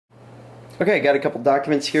Okay, I got a couple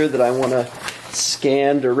documents here that I want to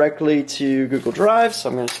scan directly to Google Drive, so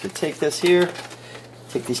I'm just going to take this here,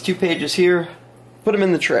 take these 2 pages here, put them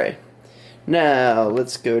in the tray. Now,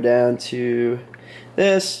 let's go down to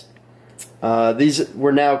this.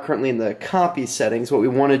 We're now currently in the copy settings. What we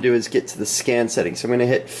want to do is get to the scan settings. So I'm going to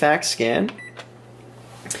hit Fax Scan.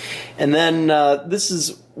 And then this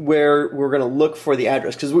is where we're going to look for the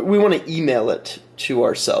address, because we want to email it to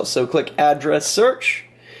ourselves. So click Address Search,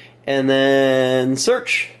 and then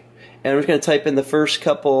Search. And I'm just going to type in the first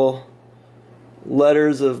couple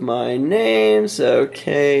letters of my name, so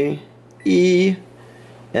K-E,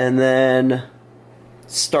 and then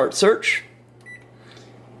Start Search.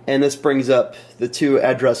 And this brings up the 2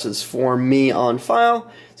 addresses for me on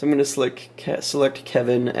file. So I'm going to select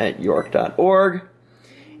kevin@york.org.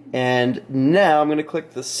 And now I'm going to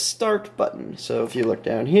click the Start button. So if you look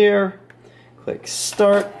down here, click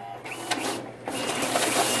Start.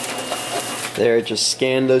 There, it just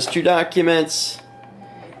scanned those 2 documents.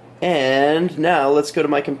 And now let's go to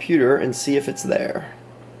my computer and see if it's there.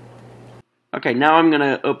 Okay, now I'm going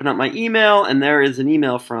to open up my email, and there is an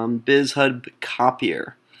email from Bizhub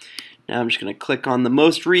Copier. Now I'm just going to click on the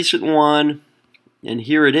most recent one, and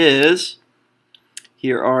here it is.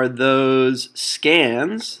 Here are those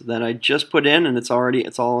scans that I just put in, and it's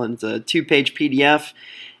all in a 2-page PDF.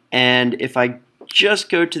 And if I just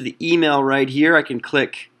go to the email right here, I can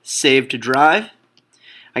click Save to Drive.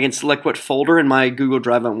 I can select what folder in my Google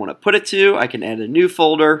Drive I want to put it to. I can add a new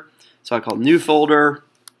folder, so I call New Folder,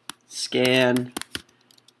 Scan,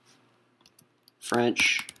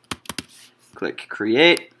 French, click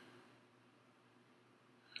Create.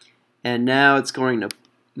 And now it's going to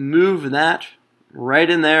move that right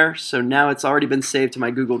in there. So now it's already been saved to my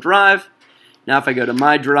Google Drive. Now if I go to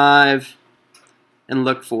my drive and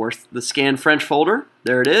look for the Scan French folder,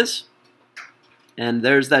 there it is. And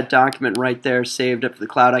there's that document right there saved up to the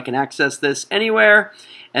cloud. I can access this anywhere.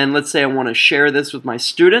 And let's say I want to share this with my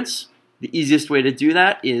students. The easiest way to do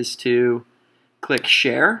that is to click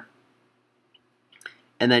Share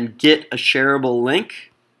and then get a shareable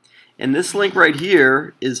link. And this link right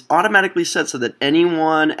here is automatically set so that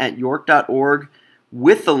anyone at york.org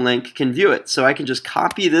with the link can view it. So I can just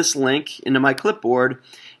copy this link into my clipboard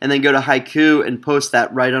and then go to Haiku and post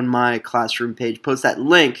that right on my classroom page. Post that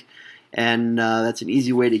link, and that's an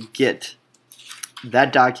easy way to get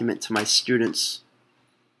that document to my students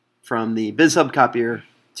from the Bizhub copier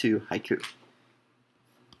to Haiku.